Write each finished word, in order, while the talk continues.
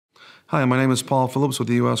Hi, my name is Paul Phillips with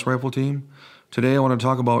the U.S. Rifle Team. Today I want to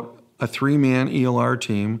talk about a three-man ELR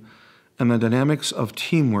team and the dynamics of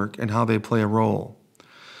teamwork and how they play a role.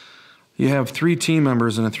 You have three team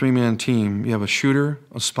members in a three-man team. You have a shooter,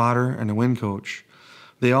 a spotter, and a wind coach.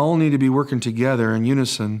 They all need to be working together in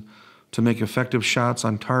unison to make effective shots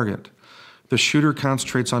on target. The shooter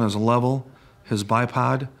concentrates on his level, his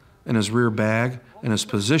bipod, and his rear bag, and his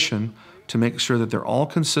position to make sure that they're all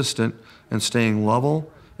consistent and staying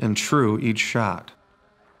level and true each shot.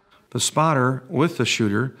 The spotter with the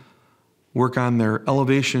shooter work on their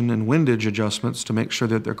elevation and windage adjustments to make sure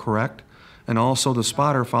that they're correct, and also the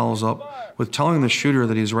spotter follows up with telling the shooter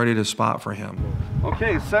that he's ready to spot for him.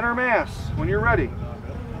 Okay, center mass when you're ready.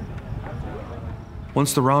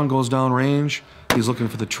 Once the round goes down range, he's looking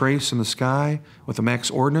for the trace in the sky with the max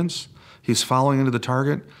ordnance. He's following into the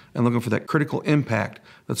target and looking for that critical impact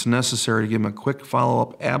that's necessary to give him a quick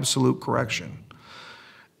follow-up absolute correction.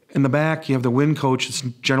 In the back, you have the wind coach that's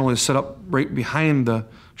generally set up right behind the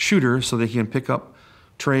shooter so that he can pick up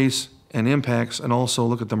trace and impacts and also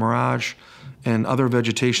look at the mirage and other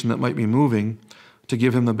vegetation that might be moving to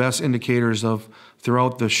give him the best indicators of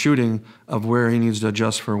throughout the shooting of where he needs to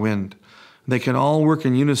adjust for wind. They can all work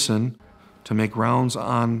in unison to make rounds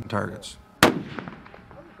on targets.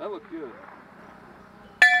 That looked good.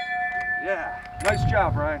 Yeah, nice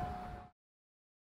job, Ryan.